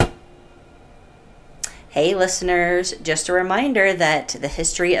Hey, listeners, just a reminder that the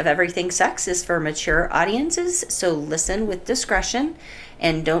history of everything sex is for mature audiences, so listen with discretion.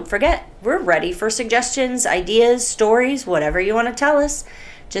 And don't forget, we're ready for suggestions, ideas, stories, whatever you want to tell us.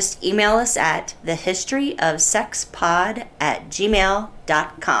 Just email us at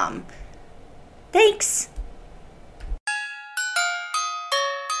thehistoryofsexpod@gmail.com. Thanks!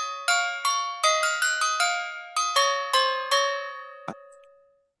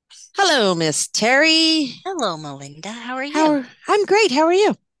 Hello, Miss Terry. Hello, Melinda. How are you? I'm great. How are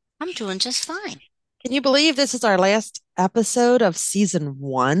you? I'm doing just fine. Can you believe this is our last episode of season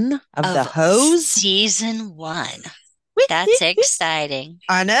one of the Of Hose? season one. Whoop, That's whoop, whoop. exciting.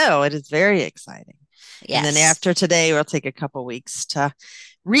 I know it is very exciting. And then Yes. after today, we'll take a couple weeks to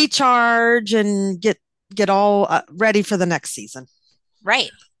recharge and get all ready for the next season.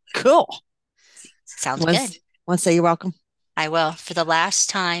 Right. Cool. Sounds Want good. to say you're welcome I will, for the last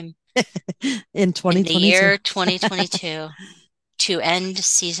time in in the 2022. year 2022, to end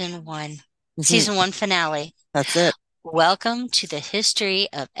season one, Mhm. season one finale. That's it. Welcome to the history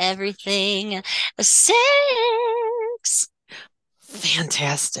of everything sex.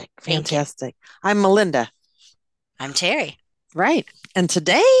 Fantastic. Thank you. Fantastic. I'm Melinda. I'm Terry. Right. And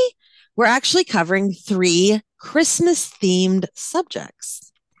today we're actually covering three Christmas themed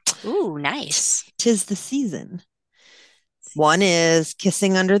subjects. Ooh, nice. Tis the season. One is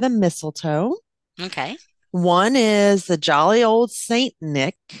kissing under the mistletoe. Okay. One is the jolly old Saint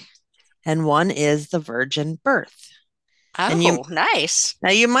Nick. And one is the virgin birth. And you Oh, nice. now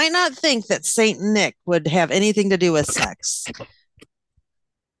you might not think that Saint Nick would have anything to do with sex,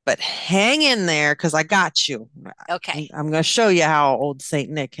 but hang in there because I got you. Okay. I'm going to show you how old Saint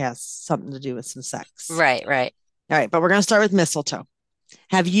Nick has something to do with some sex. Right, right. All right, but we're going to start with mistletoe.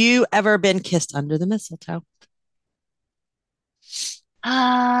 Have you ever been kissed under the mistletoe?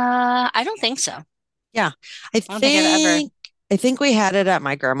 I don't think so. Yeah, I I don't think I've ever. think I think we had it at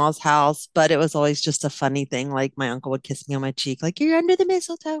my grandma's house, but it was always just a funny thing. Like my uncle would kiss me on my cheek, like you're under the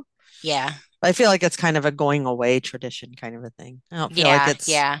mistletoe. Yeah. I feel like it's kind of a going away tradition, kind of a thing. I don't feel like Yeah. it's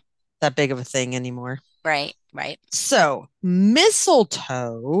Yeah. that big of a thing anymore. Right. Right. So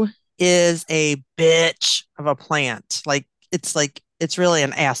mistletoe is a bitch of a plant. Like it's really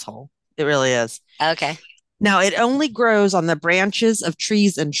an asshole. It really is. Okay. Now, it only grows on the branches of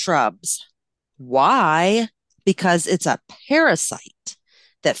trees and shrubs. Why? Because it's a parasite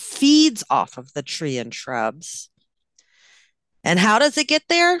that feeds off of the tree and shrubs. And how does it get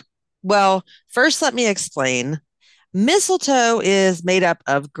there? Well, first, let me explain. Mistletoe is made up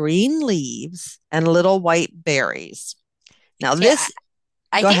of green leaves and little white berries. Now, Yeah.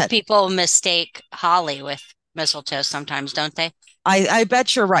 I go think ahead. people mistake holly with mistletoe sometimes, don't they? I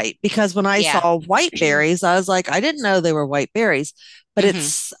bet you're right because when I Yeah. saw white berries, I was like, I didn't know they were white berries. But Hmm.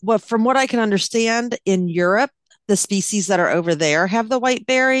 it's well, from what I can understand, in Europe, the species that are over there have the white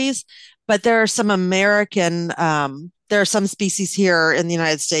berries, but there are some there are some species here in the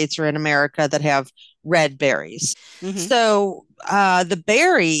United States or in America that have red berries. Hmm. So the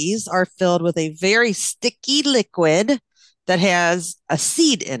berries are filled with a very sticky liquid that has a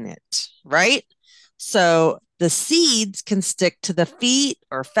seed in it, right? So the seeds can stick to the feet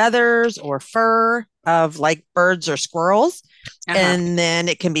or feathers or fur of like birds or squirrels. Uh-huh. And then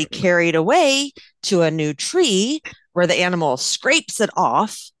it can be carried away to a new tree where the animal scrapes it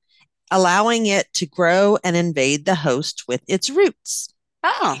off, allowing it to grow and invade the host with its roots.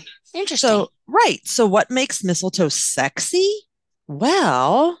 Oh, interesting. So, right. So, what makes mistletoe sexy?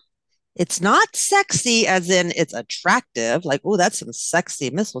 Well, it's not sexy as in it's attractive, like, oh, that's some sexy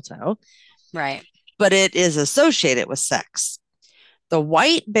mistletoe, Right. but it is associated with sex. The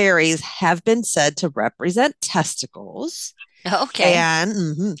white berries have been said to represent testicles, Okay.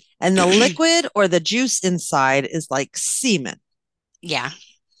 and the liquid or the juice inside is like semen. Yeah.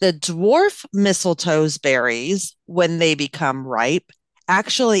 The dwarf mistletoe's berries, when they become ripe,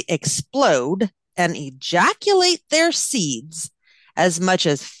 actually explode and ejaculate their seeds as much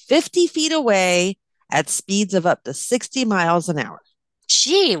as 50 feet away at speeds of up to 60 miles an hour.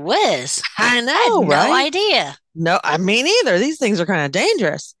 Gee whiz. I I had know, no right? idea. No, I mean either. These things are kind of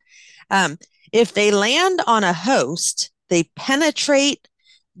dangerous. Um, if they land on a host, they penetrate,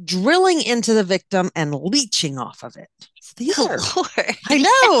 drilling into the victim and leeching off of it. So these Good are, Lord. I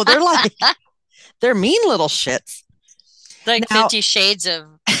know, they're mean little shits. Like Now, 50 Shades of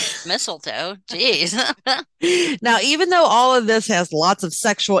Mistletoe. Jeez. now, even though all of this has lots of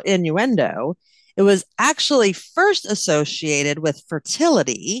sexual innuendo, it was actually first associated with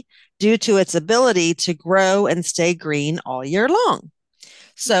fertility due to its ability to grow and stay green all year long.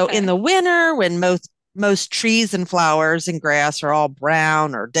 So in Okay. the winter, when most trees and flowers and grass are all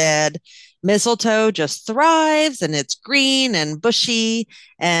brown or dead. Mistletoe just thrives and it's green and bushy,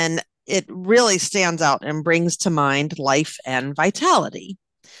 and it really stands out and brings to mind life and vitality.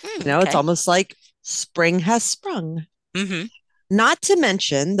 It's Okay. almost like spring has sprung. Mm-hmm. Not to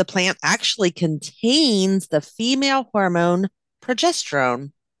mention, the plant actually contains the female hormone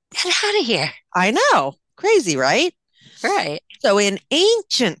progesterone. Get out of here. I know. Crazy, right? Right. So, in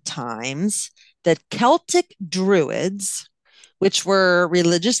ancient times, the Celtic Druids, which were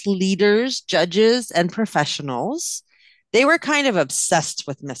religious leaders, judges, and professionals, they were kind of obsessed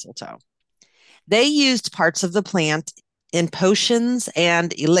with mistletoe. They used parts of the plant in potions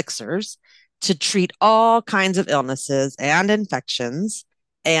and elixirs to treat all kinds of illnesses and infections,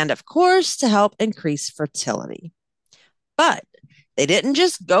 and of course, to help increase fertility. But they didn't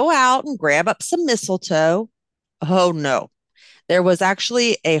just go out and grab up some mistletoe. Oh, no. There was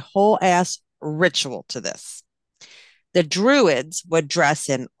actually a whole ass ritual to this. The Druids would dress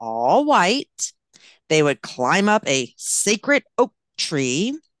in all white. They would climb up a sacred oak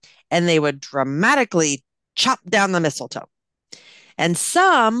tree and they would dramatically chop down the mistletoe. And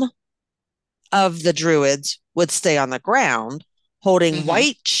some of the Druids would stay on the ground, holding Mm-hmm.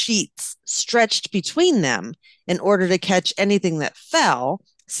 white sheets stretched between them in order to catch anything that fell,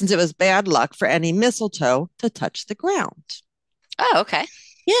 since it was bad luck for any mistletoe to touch the ground. Oh, okay.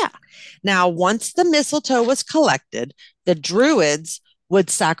 Yeah. Now, once the mistletoe was collected, the Druids would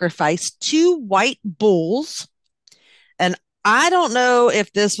sacrifice two white bulls. And I don't know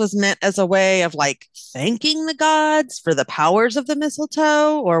if this was meant as a way of like thanking the gods for the powers of the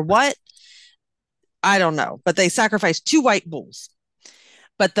mistletoe or what. I don't know. But they sacrificed two white bulls.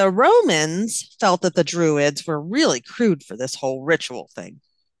 But the Romans felt that the Druids were really crude for this whole ritual thing.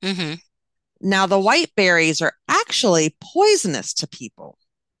 Mm-hmm. Now, the white berries are actually poisonous to people.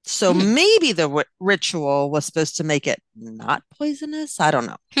 So Hmm. maybe the ritual was supposed to make it not poisonous. I don't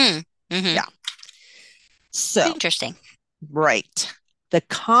know. Mm-hmm. Yeah. So, Interesting. right. The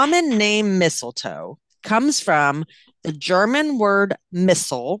common name mistletoe comes from the German word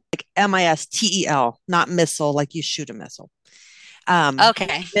missile, like Mistel, not missile, like you shoot a missile.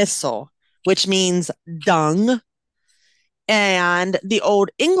 Okay. Missile, which means dung, and the Old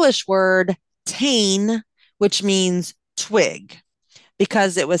English word tane, which means twig,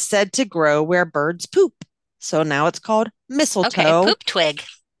 because it was said to grow where birds poop. So now it's called Okay. mistletoe. Poop twig.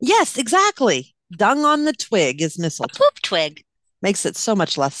 Yes, exactly. Dung on the twig is A mistletoe. poop twig. Makes it so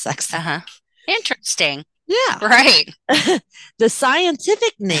much less sexy. Uh-huh. Interesting. Yeah. Right. The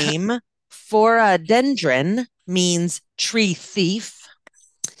scientific name for a dendron means tree thief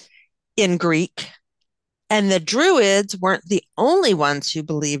in Greek. And the Druids weren't the only ones who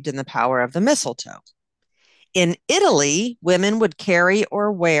believed in the power of the mistletoe. In Italy, women would carry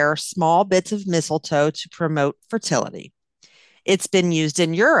or wear small bits of mistletoe to promote fertility. It's been used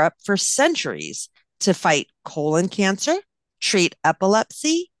in Europe for centuries to fight colon cancer, treat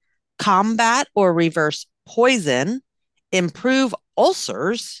epilepsy, combat or reverse poison, improve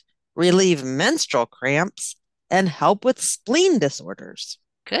ulcers, relieve menstrual cramps, and help with spleen disorders.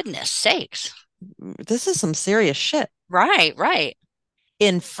 Goodness sakes. This is some serious shit. Right, right.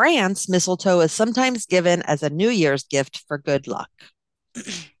 In France, mistletoe is sometimes given as a New Year's gift for good luck.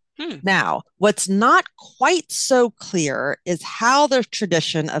 Hmm. Now, what's not quite so clear is how the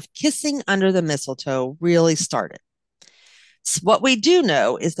tradition of kissing under the mistletoe really started. So what we do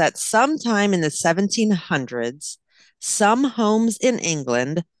know is that sometime in the 1700s, some homes in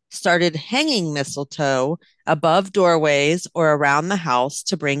England started hanging mistletoe above doorways or around the house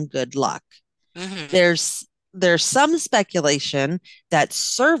to bring good luck. Mm-hmm. There's some speculation that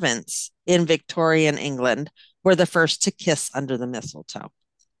servants in Victorian England were the first to kiss under the mistletoe.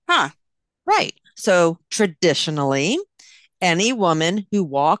 Huh. Right. So traditionally, any woman who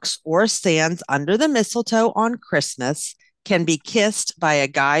walks or stands under the mistletoe on Christmas can be kissed by a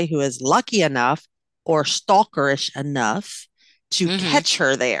guy who is lucky enough or stalkerish enough to Mm-hmm. catch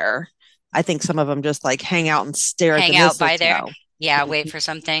her there. I think some of them just like hang out and stare at Hang the out by there. mistletoe. Yeah, wait for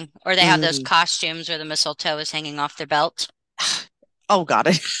something. Or they have those costumes where the mistletoe is hanging off their belt. Oh, got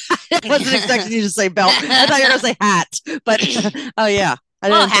it. I wasn't expecting you to say belt. I thought you were going to say hat. But oh, yeah. I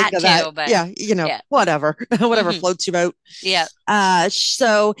Well, didn't think hat of that. too, but Yeah, yeah. whatever. Whatever Mhm. floats your boat. Yeah.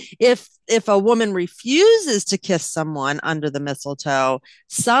 So if a woman refuses to kiss someone under the mistletoe,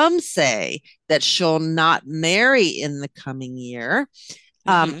 some say that she'll not marry in the coming year.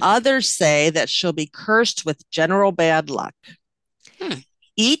 Mhm. Others say that she'll be cursed with general bad luck. Hmm.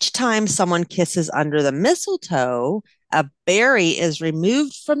 Each time someone kisses under the mistletoe, a berry is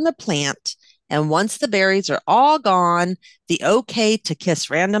removed from the plant. And once the berries are all gone, the okay to kiss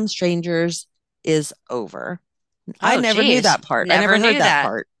random strangers is over. I Oh, never knew geez. that part. I Never never heard knew that that.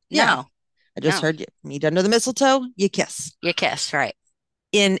 part. Yeah. No, I just no. heard you meet under the mistletoe, you kiss. You kiss, right.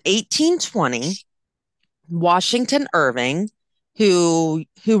 In 1820, Washington Irving, who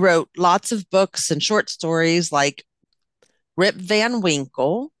wrote lots of books and short stories like Rip Van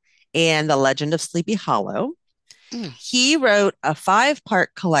Winkle and The Legend of Sleepy Hollow, Mm. he wrote a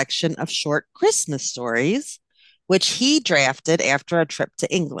 5-part collection of short Christmas stories, which he drafted after a trip to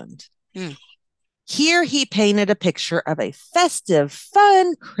England. Mm. Here he painted a picture of a festive,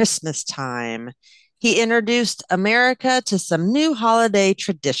 fun Christmas time. He introduced America to some new holiday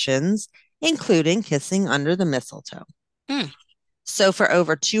traditions, including kissing under the mistletoe. Mm. So, for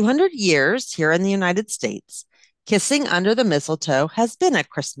over 200 years here in the United States, kissing under the mistletoe has been a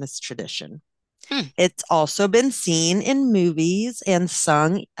Christmas tradition. Mm. It's also been seen in movies and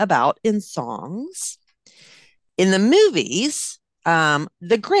sung about in songs. In the movies, the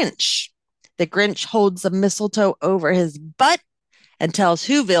Grinch holds a mistletoe over his butt and tells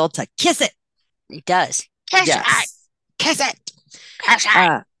Whoville to kiss it. He does. Kiss it. Yes, kiss it. Kiss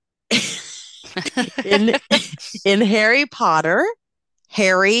it. In in Harry Potter,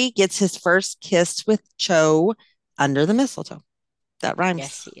 Harry gets his first kiss with Cho under the mistletoe. That rhymes.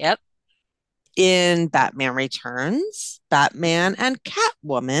 Yes. Yep. In Batman Returns, Batman and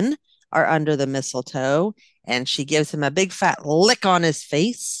Catwoman are under the mistletoe, and she gives him a big fat lick on his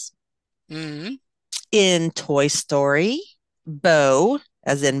face. Mm. In Toy Story, Bo,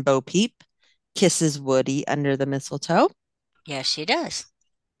 as in Bo Peep, kisses Woody under the mistletoe. Yes, she does.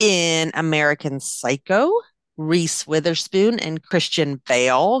 In American Psycho, Reese Witherspoon and Christian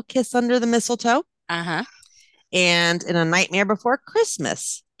Bale kiss under the mistletoe. Uh-huh. And in A Nightmare Before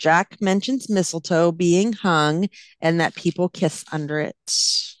Christmas, Jack mentions mistletoe being hung and that people kiss under it.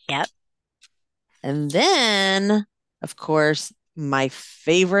 Yep. And then, of course, my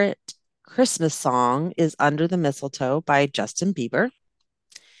favorite Christmas song is Under the Mistletoe by Justin Bieber.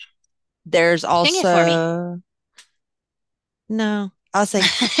 There's Sing it for me. also, no, I'll sing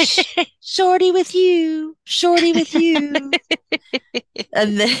Shorty with you, Shorty with you.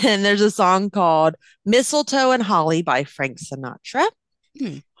 And then there's a song called Mistletoe and Holly by Frank Sinatra.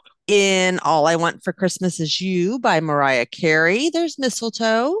 Hmm. In All I Want for Christmas Is You by Mariah Carey, there's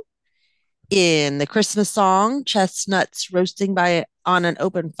mistletoe. In the Christmas song Chestnuts Roasting by on an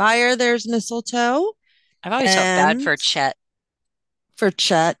Open Fire, there's mistletoe. I've always felt bad for Chet for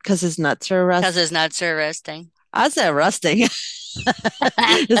Chet because his nuts are rusting. because his nuts are roasting. I said rusting.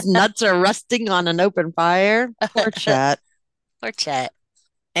 His nuts are rusting on an open fire. Poor Chet. Poor Chet.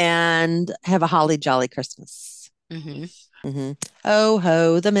 And have a holly jolly Christmas. Mm-hmm. Mm-hmm. Oh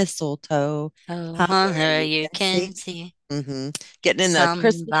ho, the mistletoe. Oh, honey, you can see. Mm-hmm. Getting in the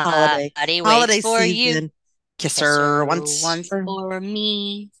Christmas Somebody holiday waits for season. you. Kiss her once for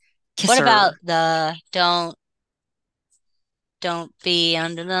me. Kiss What her. about the don't be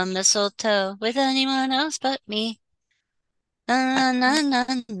under the mistletoe with anyone else but me? Na na na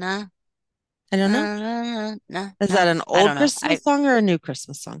na. I don't know. Is that an old Christmas song or a new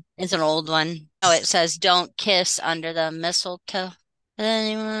Christmas song? It's an old one. Oh, it says, "Don't kiss under the mistletoe with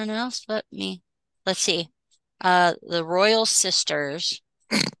anyone else but me." Let's see. The Royal Sisters.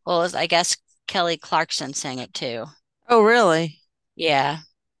 Well, I guess Kelly Clarkson sang it too. Oh, really? Yeah.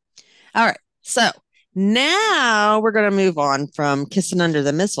 All right. So now we're going to move on from kissing under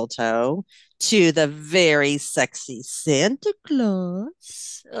the mistletoe to the very sexy Santa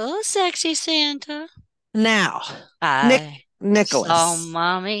Claus. Oh, sexy Santa. Now, Nicholas saw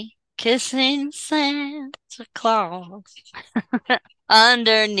Mommy kissing Santa Claus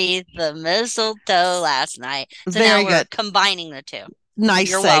underneath the mistletoe last night. So very now we're good. combining the two. Nice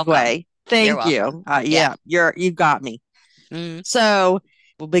You're segue. welcome. Thank you. Yeah, you got me. Mm. So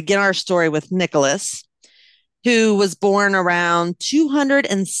we'll begin our story with Nicholas, who was born around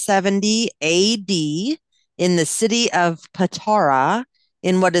 270 AD in the city of Patara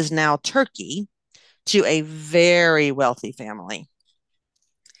in what is now Turkey to a very wealthy family.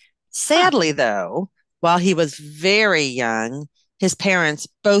 Sadly, though, while he was very young, his parents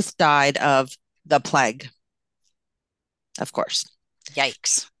both died of the plague. Of course.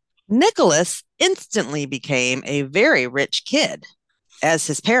 Yikes. Nicholas instantly became a very rich kid, as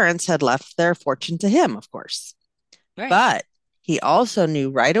his parents had left their fortune to him, of course. Right. But he also knew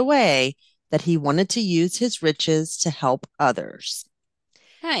right away that he wanted to use his riches to help others.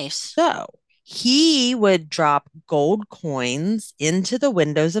 Nice. So he would drop gold coins into the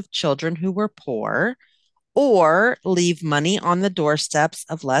windows of children who were poor, or leave money on the doorsteps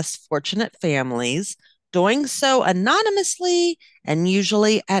of less fortunate families, doing so anonymously and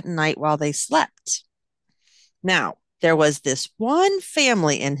usually at night while they slept. Now, there was this one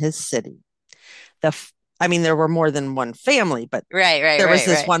family in his city. There were more than one family, but Right, right, there was right,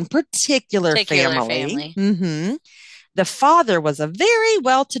 this right. one particular Particular family. family. The father was a very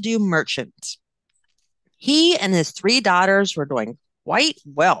well-to-do merchant. He and his 3 daughters were doing quite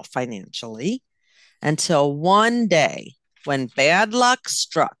well financially until one day when bad luck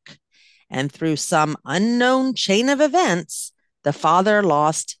struck, and through some unknown chain of events, the father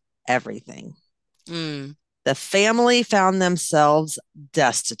lost everything. Mm. The family found themselves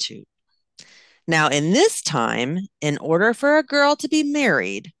destitute. Now, in this time, in order for a girl to be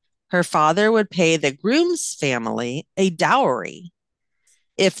married, her father would pay the groom's family a dowry.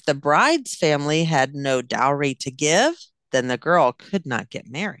 If the bride's family had no dowry to give, then the girl could not get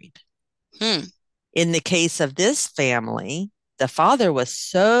married. Hmm. In the case of this family, the father was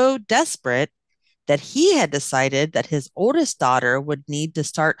so desperate that he had decided that his oldest daughter would need to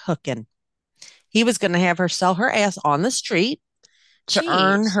start hooking. He was going to have her sell her ass on the street to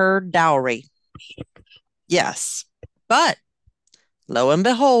earn Jeez. her dowry. Yes. But lo and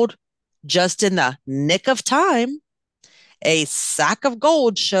behold, just in the nick of time, a sack of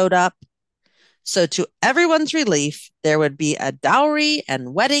gold showed up. So, to everyone's relief, there would be a dowry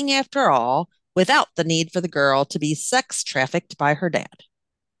and wedding after all, without the need for the girl to be sex trafficked by her dad.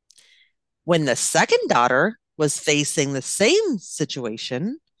 When the second daughter was facing the same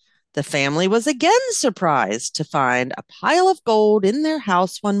situation, the family was again surprised to find a pile of gold in their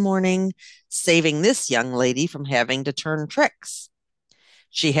house one morning, saving this young lady from having to turn tricks.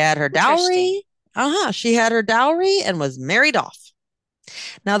 She had her Interesting. dowry. She had her dowry and was married off.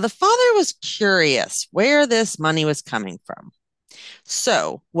 Now, the father was curious where this money was coming from.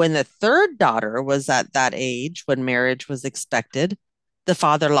 So, when the third daughter was at that age when marriage was expected, the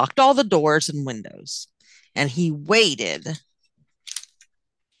father locked all the doors and windows and he waited.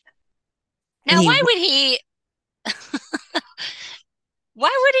 And Now, he, why would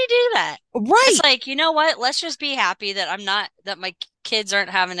he do that? It's right. like, you know what? Let's just be happy that that my kids aren't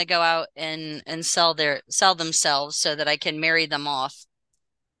having to go out and sell themselves so that I can marry them off.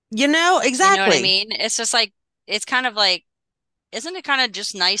 You know what I Exactly. mean? It's just like, it's kind of like, isn't it kind of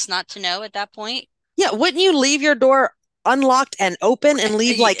just nice not to know at that point? Yeah. Wouldn't you leave your door unlocked and open and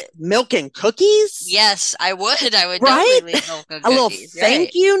leave like milk and cookies? Yes, I would. I would Right? totally leave milk and A little cookies. thank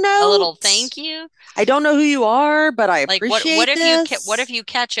Right. you A note. little thank you. I don't know who you are, but I Like what appreciate if what this. if you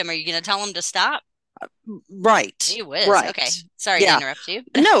catch him? Are you going to tell him to stop? Right. Gee whiz. Okay. Right. Sorry to Yeah. interrupt you.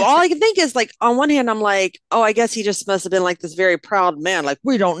 No, all I can think is like on one hand, I'm like, oh, I guess he just must have been like this very proud man. Like,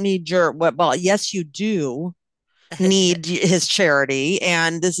 we don't need your what? Well, yes, you do need his charity,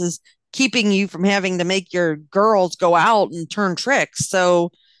 and this is keeping you from having to make your girls go out and turn tricks.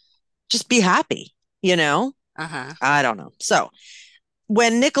 So just be happy, you know? Uh-huh. I don't know. So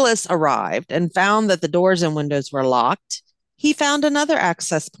when Nicholas arrived and found that the doors and windows were locked, he found another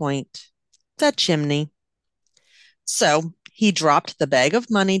access point, the chimney. So he dropped the bag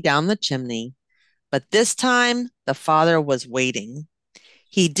of money down the chimney, but this time the father was waiting.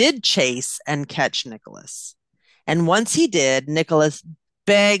 He did chase and catch Nicholas. And once he did, Nicholas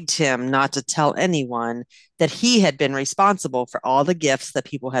begged him not to tell anyone that he had been responsible for all the gifts that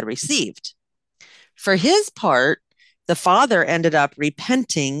people had received. For his part, the father ended up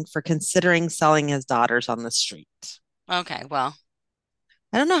repenting for considering selling his daughters on the street. Okay, well,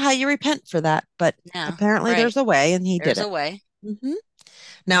 I don't know how you repent for that, but yeah, apparently right. there's a way, and he did There's a it. way. Mhm.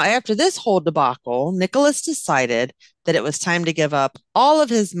 Now, after this whole debacle, Nicholas decided that it was time to give up all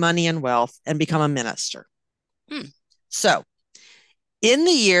of his money and wealth and become a minister. Hmm. So, in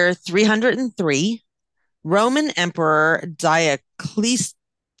the year 303, Roman Emperor Diocletius,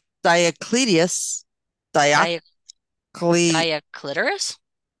 Dia Diocle, Diaclitoris?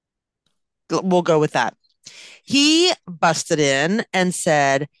 we'll go with that. He busted in and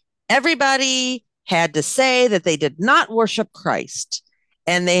said everybody had to say that they did not worship Christ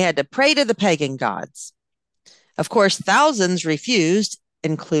and they had to pray to the pagan gods. Of course, thousands refused,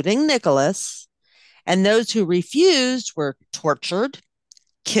 including Nicholas, and those who refused were tortured,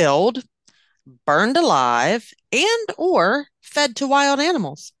 killed, burned alive, and or fed to wild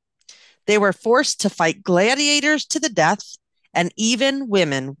animals. They were forced to fight gladiators to the death, and even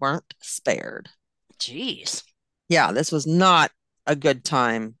women weren't spared. Jeez. Yeah, this was not a good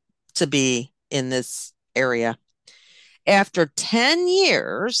time to be in this area. After 10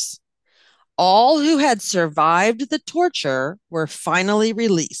 years, all who had survived the torture were finally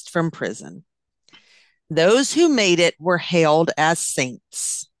released from prison. Those who made it were hailed as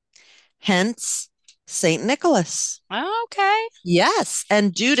saints, hence St. Nicholas. Okay. Yes,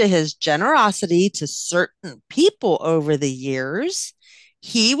 and due to his generosity to certain people over the years,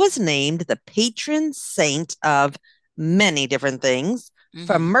 he was named the patron saint of many different things, from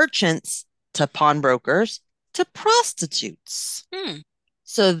Mm-hmm. merchants to pawnbrokers to prostitutes. Hmm.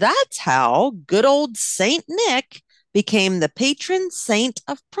 So that's how good old Saint Nick became the patron saint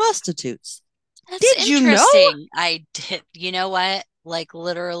of prostitutes. That's Did you know? interesting. I did. You know what? Like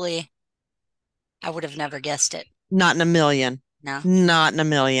literally, I would have never guessed it. Not in a million. No, Not in a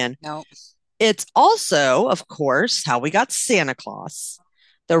million. no. It's also, of course, how we got Santa Claus.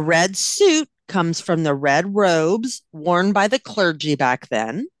 The red suit comes from the red robes worn by the clergy back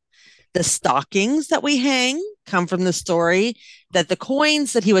then. The stockings that we hang come from the story that the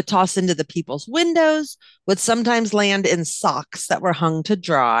coins that he would toss into the people's windows would sometimes land in socks that were hung to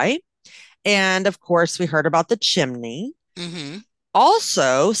dry. And of course, we heard about the chimney. Mm-hmm.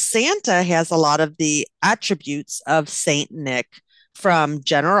 Also, Santa has a lot of the attributes of Saint Nick, from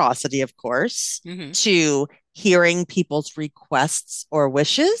generosity, of course, Mm-hmm. to hearing people's requests or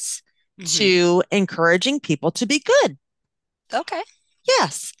wishes, Mm-hmm. to encouraging people to be good. Okay.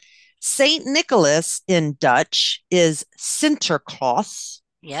 Yes. Saint Nicholas in Dutch is Sinterklaas,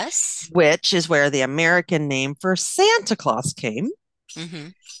 Yes. which is where the American name for Santa Claus came.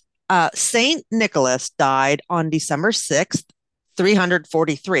 Mm-hmm. Saint Nicholas died on December 6th,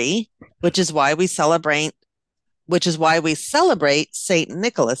 343, which is why we celebrate Saint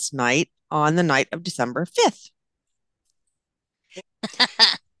Nicholas night on the night of December 5th.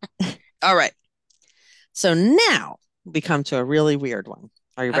 All right. So now we come to a really weird one.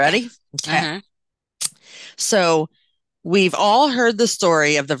 Are you Okay. ready? Okay. Uh-huh. So we've all heard the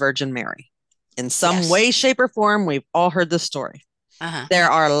story of the Virgin Mary. In some Yes. way, shape, or form, we've all heard the story. Uh-huh. There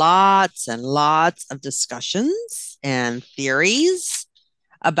are lots and lots of discussions and theories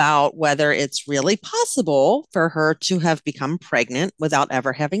about whether it's really possible for her to have become pregnant without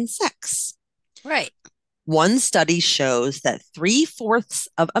ever having sex. Right. One study shows that 3/4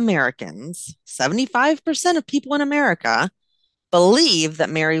 of Americans, 75% of people in America, believe that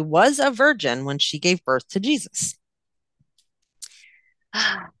Mary was a virgin when she gave birth to Jesus.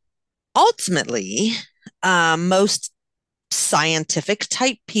 Ultimately, most scientific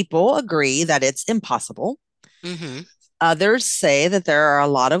type people agree that it's impossible. Mm-hmm. Others say that there are a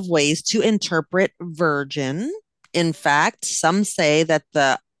lot of ways to interpret virgin. In fact, some say that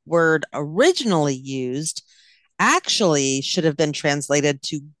the word originally used actually should have been translated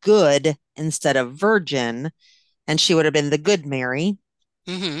to good instead of virgin, and she would have been the good Mary.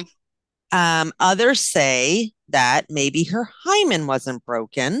 Mm-hmm. Others say that maybe her hymen wasn't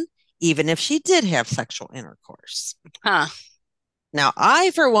broken, even if she did have sexual intercourse. Huh. Now,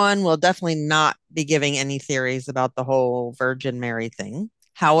 I, for one, will definitely not be giving any theories about the whole Virgin Mary thing.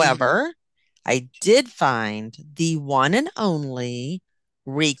 However, I did find the one and only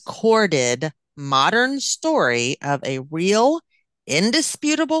recorded modern story of a real,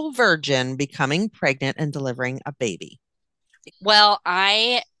 indisputable virgin becoming pregnant and delivering a baby. Well,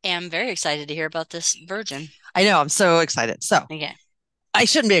 I am very excited to hear about this virgin. I know, I'm so excited. So, Okay. I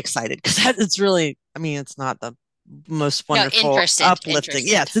shouldn't be excited because it's really, I mean, it's not the most No, wonderful, interested. uplifting.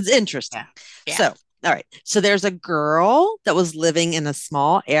 Yes, it's interesting. Yeah. Yeah. So, all right. So there's a girl that was living in a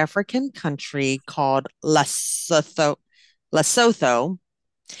small African country called Lesotho. Lesotho.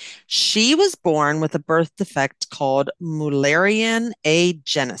 She was born with a birth defect called Mullerian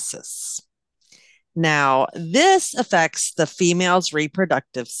agenesis. Now, this affects the female's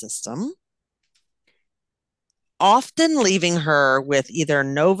reproductive system, often leaving her with either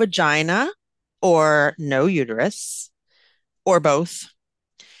no vagina or no uterus, or both.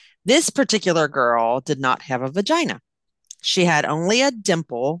 This particular girl did not have a vagina. She had only a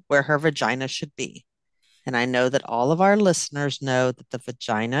dimple where her vagina should be. And I know that all of our listeners know that the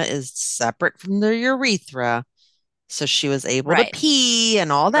vagina is separate from the urethra. So she was able to Right. pee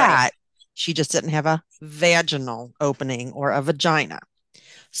and all Right. that. She just didn't have a vaginal opening or a vagina.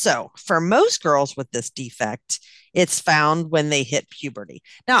 So for most girls with this defect, it's found when they hit puberty.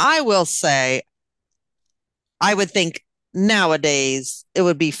 Now, I will say, I would think nowadays it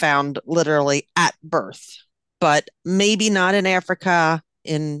would be found literally at birth, but maybe not in Africa,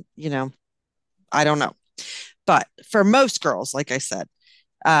 I don't know. But for most girls, like I said,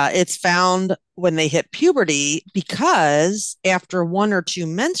 it's found when they hit puberty because after one or two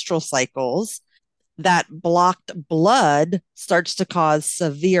menstrual cycles, that blocked blood starts to cause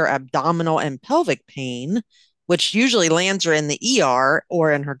severe abdominal and pelvic pain, which usually lands her in the ER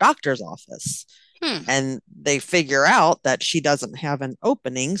or in her doctor's office. Hmm. And they figure out that she doesn't have an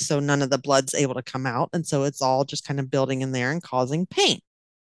opening, so none of the blood's able to come out. And so it's all just kind of building in there and causing pain.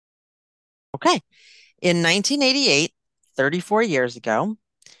 Okay. In 1988, 34 years ago,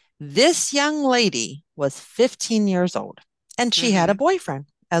 this young lady was 15 years old and she had a boyfriend,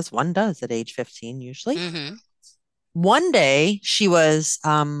 as one does at age 15, usually. Mm-hmm. One day she was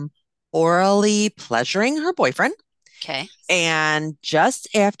orally pleasuring her boyfriend. Okay. And just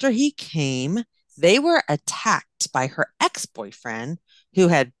after he came, they were attacked by her ex-boyfriend who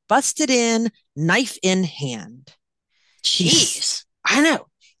had busted in, knife in hand. He's, Jeez. I know,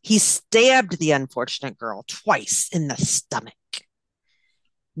 he stabbed the unfortunate girl twice in the stomach. Oh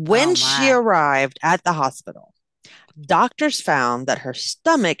When she my. arrived at the hospital, doctors found that her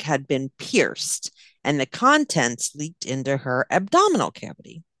stomach had been pierced and the contents leaked into her abdominal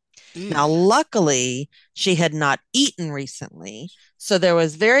cavity. Mm. Now, luckily, she had not eaten recently, so there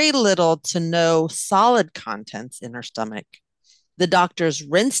was very little to no solid contents in her stomach. The doctors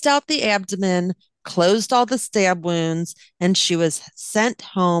rinsed out the abdomen, closed all the stab wounds, and she was sent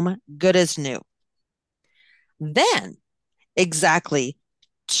home good as new. Then, exactly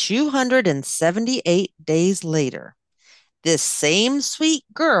 278 days later, this same sweet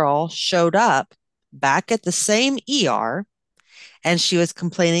girl showed up back at the same ER and she was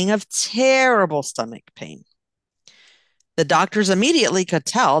complaining of terrible stomach pain. The doctors immediately could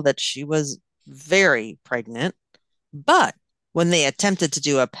tell that she was very pregnant, but when they attempted to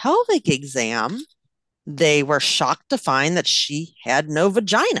do a pelvic exam, they were shocked to find that she had no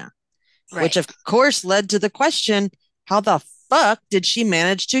vagina, which Right. of course led to the question, how the fuck did she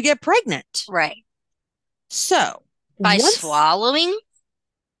manage to get pregnant? Right. So, By once swallowing?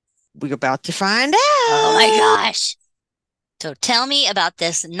 we're about to find Oh my out, gosh. So tell me about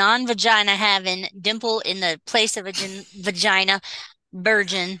this non-vagina having dimple in the place of a vagina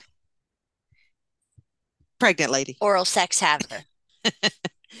virgin pregnant lady. oral sex haver.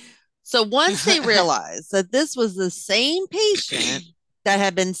 So once they realized that this was the same patient that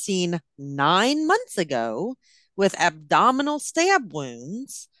had been seen 9 months ago with abdominal stab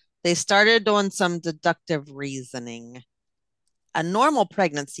wounds, they started doing some deductive reasoning. A normal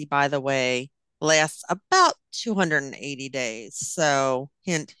pregnancy, by the way, lasts about 280 days. So,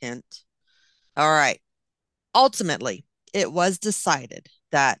 hint, hint. All right. Ultimately, it was decided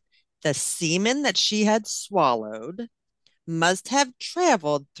that the semen that she had swallowed must have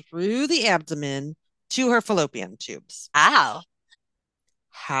traveled through the abdomen to her fallopian tubes. Ow.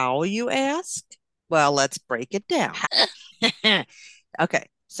 How, you ask? Well, let's break it down. Okay,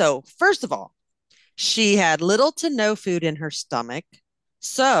 so first of all, she had little to no food in her stomach.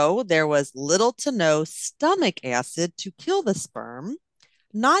 So there was little to no stomach acid to kill the sperm.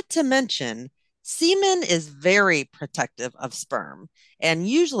 Not to mention, semen is very protective of sperm and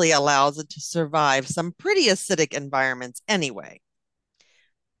usually allows it to survive some pretty acidic environments anyway.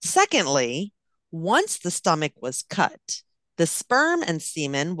 Secondly, once the stomach was cut, the sperm and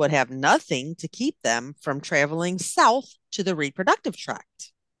semen would have nothing to keep them from traveling south to the reproductive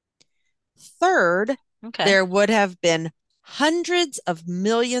tract. Third, Okay. there would have been hundreds of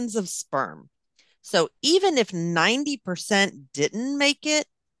millions of sperm. So even if 90% didn't make it,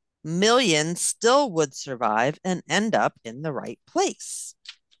 millions still would survive and end up in the right place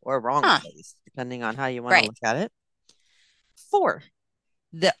or wrong Huh. place, depending on how you want to Right. look at it. Four,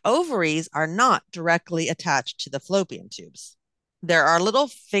 the ovaries are not directly attached to the fallopian tubes. There are little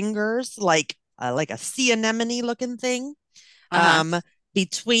fingers like a sea anemone looking thing Uh-huh. um,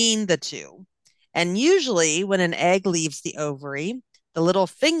 between the two. And usually, when an egg leaves the ovary, the little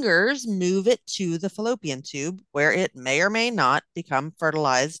fingers move it to the fallopian tube where it may or may not become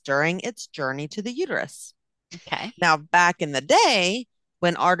fertilized during its journey to the uterus. Okay. Now, back in the day,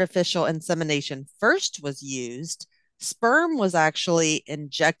 when artificial insemination first was used, sperm was actually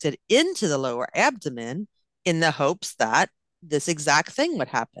injected into the lower abdomen in the hopes that this exact thing would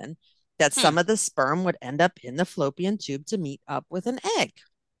happen, that Hmm. some of the sperm would end up in the fallopian tube to meet up with an egg.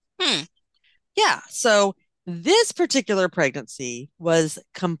 Hmm. Yeah, so this particular pregnancy was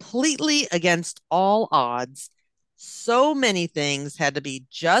completely against all odds. So many things had to be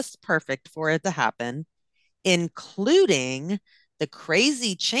just perfect for it to happen, including the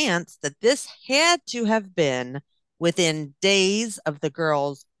crazy chance that this had to have been within days of the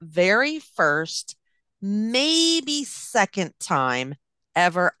girl's very first, maybe second time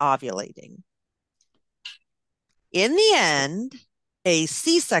ever ovulating. In the end, a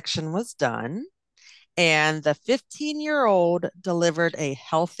C section was done, and the 15-year-old delivered a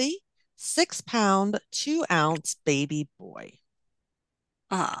healthy 6 pound, 2 ounce baby boy.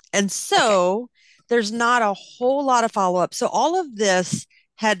 And Okay. so there's not a whole lot of follow up. So all of this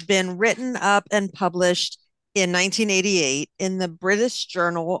had been written up and published in 1988 in the British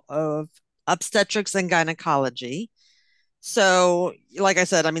Journal of Obstetrics and Gynecology. So, like I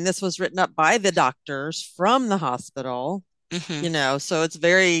said, I mean, this was written up by the doctors from the hospital, Mm-hmm. so it's a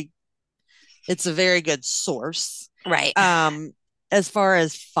very good source. Right. As far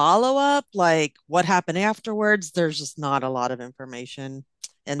as follow up, like what happened afterwards, there's just not a lot of information.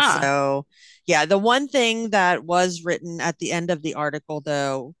 And Huh. so, yeah, the one thing that was written at the end of the article,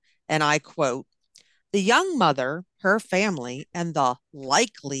 though, and I quote, the young mother, her family, and the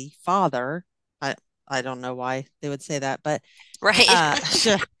likely father, I, I don't know why they would say that, but Right.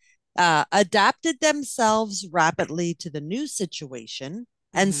 uh, adapted themselves rapidly to the new situation,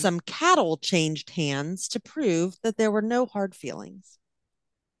 and Hmm. some cattle changed hands to prove that there were no hard feelings.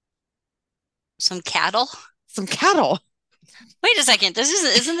 Some cattle. Some cattle. Wait a second.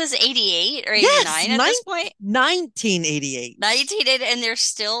 Isn't this 88 or Yes, 89 at this point? 1988. 1980, and they're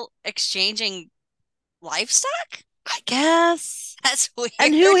still exchanging livestock? I guess. That's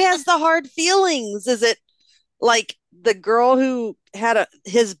And who weird. has the hard feelings? Is it like the girl who had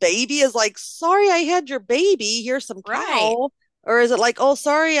his baby is like, sorry, I had your baby. Here's some Right. cow. Or is it like, oh,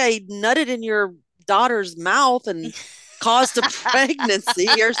 sorry, I nutted in your daughter's mouth and caused a pregnancy.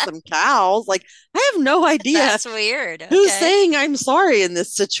 Here's some cows. Like, I have no idea That's weird. who's Okay. saying I'm sorry in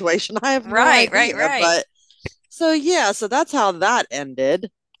this situation. I have no Right, right, idea. right. But so, yeah, so that's how that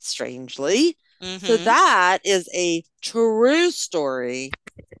ended, strangely. So, Mm-hmm. that is a true story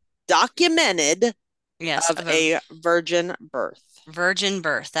documented Yes, of of a a virgin birth. virgin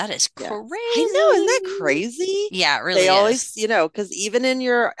birth. That is Yes. I know. Isn't that crazy. crazy? Yeah, it They really is. always, because even in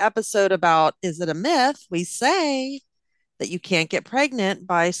your episode about is it a myth, we say that you can't get pregnant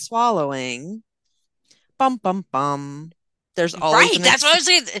by swallowing. Bum, bum, bum. There's Right. That's what I was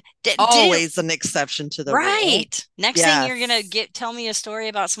saying. Didn't always an exception to the rule. right. Next thing you're gonna Yes. get tell me a story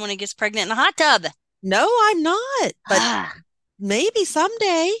about someone who gets pregnant in a hot tub. No, I'm not, but Ah. maybe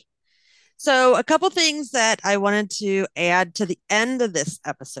someday. So, a couple things that I wanted to add to the end of this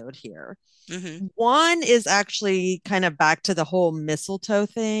episode here. Mm-hmm. One is actually kind of back to the whole mistletoe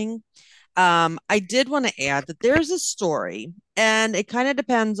thing. I did want to add that there's a story, and it kind of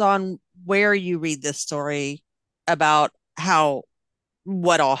depends on where you read this story about how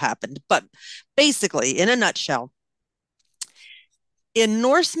what all happened. But basically, in a nutshell, in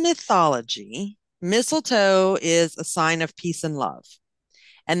Norse mythology, mistletoe is a sign of peace and love.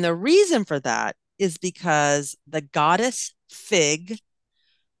 And the reason for that is because the goddess Fig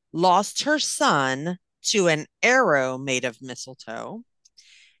lost her son to an arrow made of mistletoe.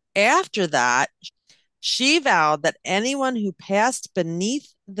 After that, she vowed that anyone who passed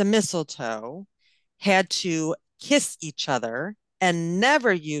beneath the mistletoe had to kiss each other and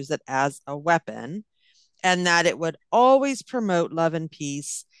never use it as a weapon, and that it would always promote love and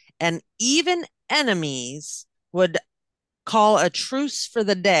peace. And even enemies would call a truce for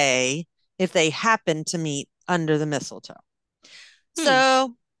the day if they happened to meet under the mistletoe. Hmm.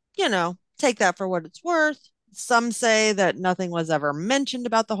 So, take that for what it's worth. Some say that nothing was ever mentioned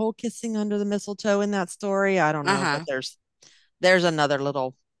about the whole kissing under the mistletoe in that story. I don't know, but Uh-huh. there's another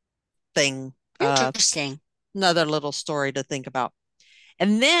little thing, Interesting. another little story to think about.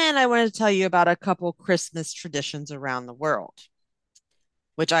 And then I wanted to tell you about a couple Christmas traditions around the world,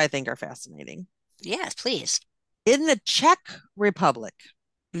 which I think are fascinating. Yes, please. In the Czech Republic,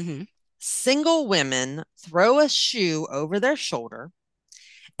 Mm-hmm. single women throw a shoe over their shoulder,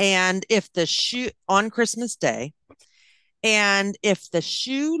 and if the shoe on Christmas Day, and if the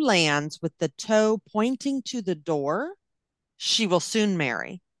shoe lands with the toe pointing to the door, she will soon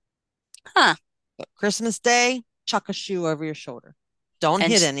marry. Huh. But Christmas Day, chuck a shoe over your shoulder. Don't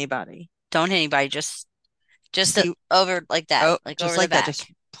And hit anybody. don't hit anybody, just See, over like that, oh, like just over the like that. Just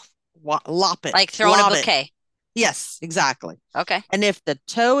back. lop it, Like throwing a lob it. bouquet. Yes, exactly. Okay. And if the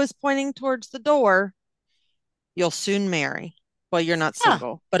toe is pointing towards the door, you'll soon marry. Well, you're not Oh,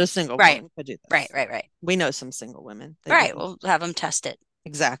 single, but a single right. woman could do Right, this. right, right. We know some single women. They Right. wouldn't. We'll have them test it.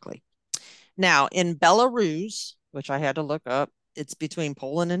 Exactly. Now, in Belarus, which I had to look up, it's between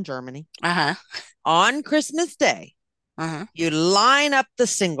Poland and Germany. Uh-huh. On Christmas Day, Uh-huh. you line up the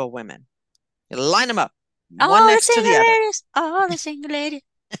single women. You line them up, one All the next to single the other, ladies. All the single ladies.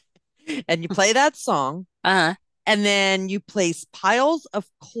 and you play that song. Uh-huh. And then you place piles of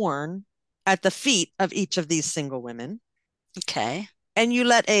corn at the feet of each of these single women. Okay. And you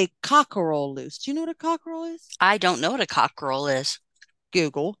let a cockerel loose. Do you know what a cockerel is? I don't know what a cockerel is.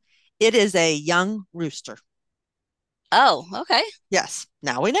 Google. It is a young rooster. Oh, okay. Yes,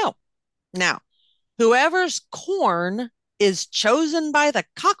 now we know. Now, whoever's corn is chosen by the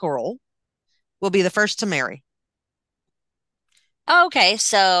cockerel will be the first to marry. Okay,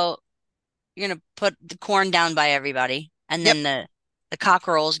 so you're gonna put the corn down by everybody, and Yep, then the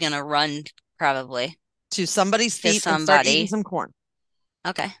cockerel's gonna run probably to somebody's to feet and start eating somebody. some corn.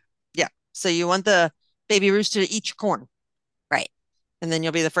 Okay. Yeah, so you want the baby rooster to eat your corn, Right. and then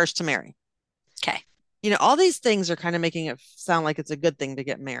you'll be the first to marry. Okay. All these things are kind of making it sound like it's a good thing to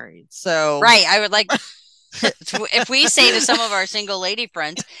get married. So, Right. I would like If we say to some of our single lady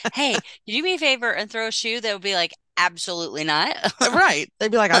friends, "Hey, could you do me a favor and throw a shoe?" They would be like, "Absolutely not." Right.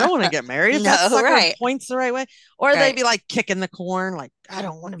 They'd be like, I don't want to get married if that No, sucker right, points the right way. Or they'd right, be like kicking the corn, like, I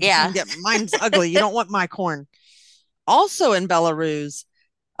don't want to yeah. get mine's ugly. You don't want my corn. Also in Belarus,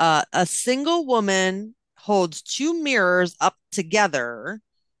 a single woman holds two mirrors up together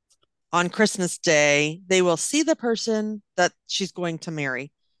on Christmas Day. They will see the person that she's going to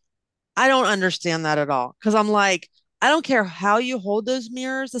marry. I don't understand that at all because I'm like, I don't care how you hold those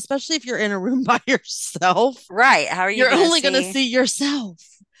mirrors, especially if you're in a room by yourself. Right. How are you You're gonna only going to see? see yourself.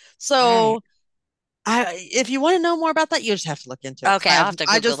 Right. So, if you want to know more about that, you just have to look into it. Okay, I'll have to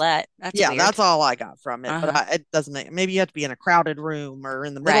I Google just, that. That's yeah, weird. that's all I got from it. But Uh-huh. it doesn't make. Maybe you have to be in a crowded room or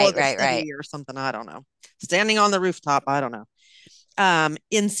in the middle Right, of the right, right. city or something. I don't know. Standing on the rooftop. I don't know.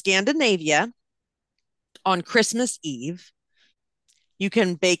 In Scandinavia, on Christmas Eve, you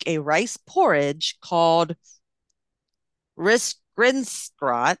can bake a rice porridge called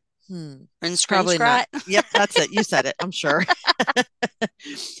Rinsgrot. And screen Probably not. scrot? Yep, that's it. You said it, I'm sure.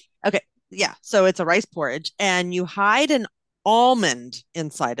 Okay. Yeah. So it's a rice porridge, and you hide an almond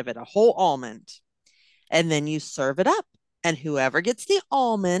inside of it, a whole almond, and then you serve it up. And whoever gets the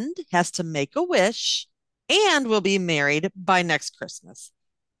almond has to make a wish and will be married by next Christmas.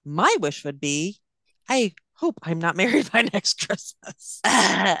 My wish would be I hope I'm not married by next Christmas,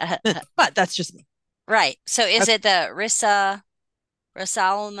 but that's just me. Right. So is Okay. it the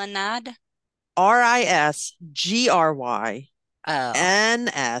Risalmanad? Oh, Risgrot.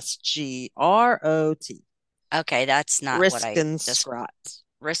 okay. That's not what I just Riskenskrot.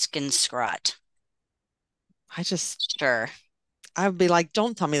 risk and scrot. I just, Sure. I would be like,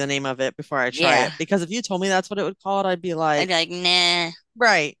 don't tell me the name of it before I try Yeah. it. Because if you told me that's what it would call it, I'd be I'd like, be like, nah.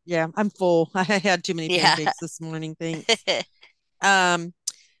 right, yeah, I'm full. I had too many Yeah. pancakes this morning. Thanks. Um,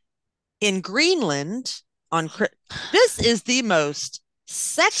 in Greenland, this is the most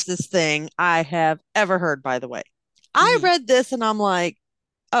sexist thing I have ever heard, by the way. I Mhm. read this and I'm like,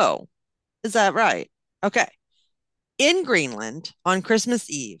 oh, is that right? Okay. In Greenland on Christmas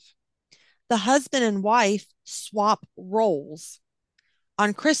Eve, the husband and wife swap roles.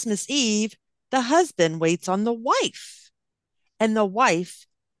 On Christmas Eve, the husband waits on the wife, and the wife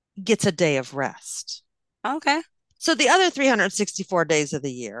gets a day of rest. Okay. So the other 364 days of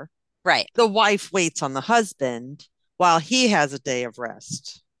the year, Right. the wife waits on the husband while he has a day of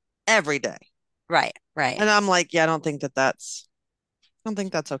rest every day. Right. Right. And I'm like, yeah, I don't think that's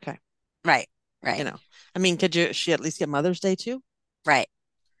okay. Right. You Right. know, I mean, she at least get Mother's Day too? Right.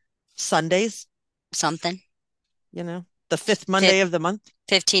 Sundays, Something. the fifth Fif Monday of the month,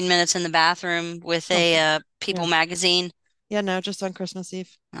 15 minutes in the bathroom with a something. People Yeah. magazine. Yeah, no, just on Christmas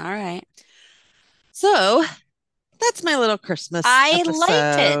Eve. All right. So that's my little Christmas I liked it.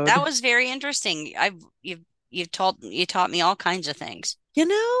 That episode. was very interesting. You taught me all kinds of things. You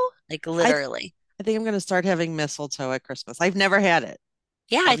know, Like I literally. I think I'm going to start having mistletoe at Christmas. I've never had it.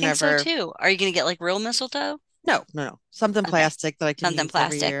 Yeah, I I've think so never. too. Are you gonna get like real mistletoe? No, no, no. Something Okay. plastic that I can Something use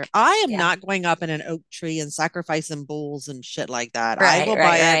every year. plastic. I am Yeah. not going up in an oak tree and sacrificing bulls and shit like that. I Right, will right,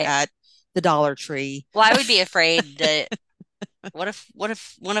 buy it right. at the Dollar Tree. Well, I would be afraid that what if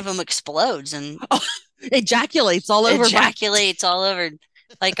one of them explodes and Oh, ejaculates all over my ejaculates all over,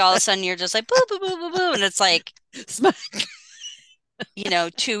 like all of a sudden you're just like boo boo boo boo boo, and it's like, smack.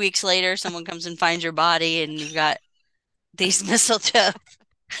 2 weeks later someone comes and finds your body and you've got these mistletoe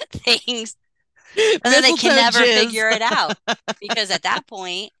things, and then they can Mistletoe never jizz. figure it out because at that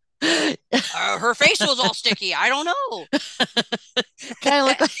point her face was all sticky. I don't know.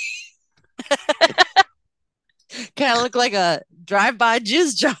 Kind of look like a drive-by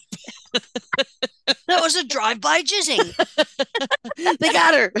jizz job. That was a drive-by jizzing. They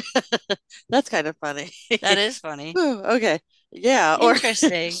got her. That's kind of funny. That is funny. Okay. Yeah. Or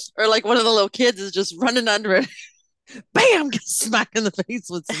Interesting. or like one of the little kids is just running under it. Bam! Gets smacked in the face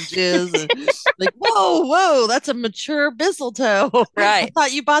with some jizz. And like, whoa, whoa, that's a mature mistletoe. I Right.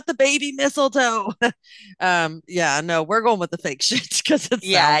 thought you bought the baby mistletoe. Yeah, no, we're going with the fake shit because it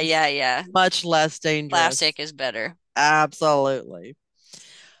Yeah, sounds yeah, yeah. much less dangerous. Plastic is better. Absolutely.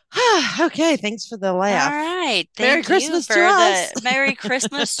 Okay, thanks for the All laugh. right. Merry Thank you Christmas to for us. the Merry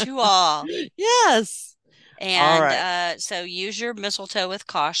Christmas to all. Yes. All And right. so use your mistletoe with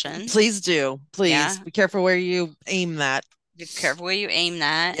caution. Please do. Please Yeah. be careful where you aim that. Be careful where you aim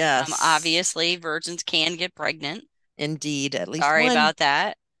that. Yes. Obviously, virgins can get pregnant. Indeed, at least Sorry one. about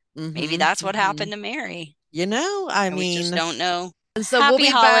that. Maybe Mm-hmm. that's what Mm-hmm. happened to Mary. I And we just mean, don't know. and so Happy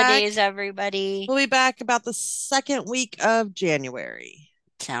holidays, everybody. we'll be back about the second week of January.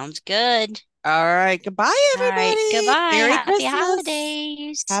 Sounds good. All right. Goodbye, All right. everybody. Goodbye. Merry Happy Christmas.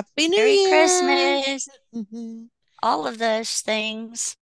 holidays. Happy New Merry Year. Christmas. All of those things.